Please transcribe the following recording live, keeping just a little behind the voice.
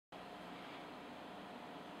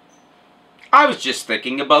I was just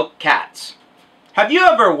thinking about cats. Have you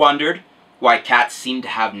ever wondered why cats seem to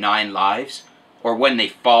have 9 lives? Or when they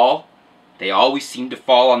fall, they always seem to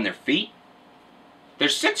fall on their feet?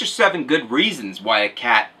 There's 6 or 7 good reasons why a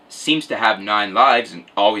cat seems to have 9 lives and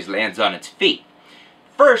always lands on its feet.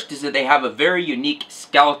 First is that they have a very unique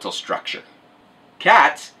skeletal structure.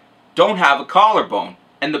 Cats don't have a collarbone,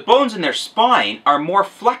 and the bones in their spine are more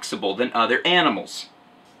flexible than other animals.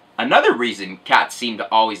 Another reason cats seem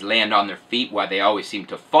to always land on their feet, why they always seem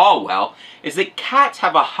to fall well, is that cats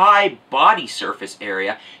have a high body surface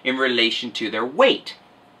area in relation to their weight.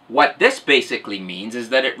 What this basically means is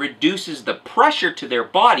that it reduces the pressure to their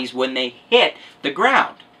bodies when they hit the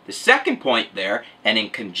ground. The second point there, and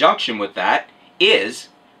in conjunction with that, is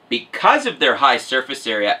because of their high surface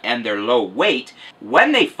area and their low weight,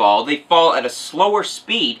 when they fall at a slower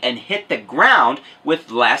speed and hit the ground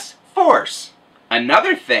with less force.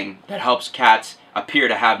 Another thing that helps cats appear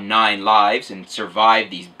to have 9 lives and survive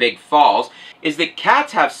these big falls is that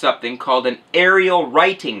cats have something called an aerial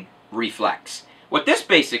righting reflex. What this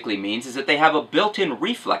basically means is that they have a built-in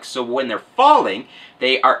reflex, so when they're falling,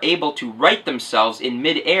 they are able to right themselves in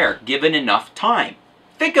mid-air given enough time.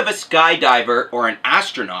 Think of a skydiver or an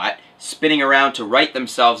astronaut spinning around to right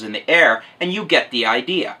themselves in the air, and you get the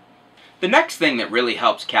idea. The next thing that really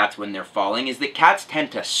helps cats when they're falling is that cats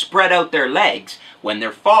tend to spread out their legs when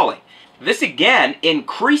they're falling. This again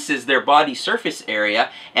increases their body surface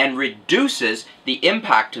area and reduces the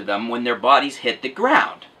impact to them when their bodies hit the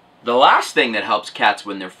ground. The last thing that helps cats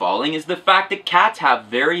when they're falling is the fact that cats have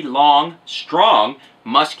very long, strong,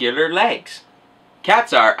 muscular legs.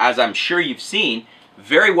 Cats are, as I'm sure you've seen,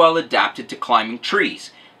 very well adapted to climbing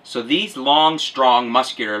trees. So these long, strong,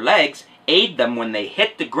 muscular legs aid them when they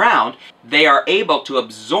hit the ground. They are able to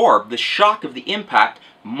absorb the shock of the impact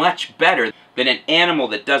much better than an animal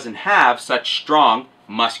that doesn't have such strong,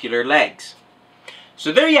 muscular legs.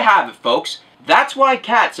 So there you have it, folks. That's why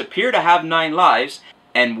cats appear to have 9 lives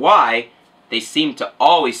and why they seem to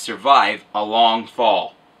always survive a long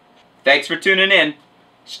fall. Thanks for tuning in.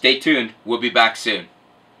 Stay tuned. We'll be back soon.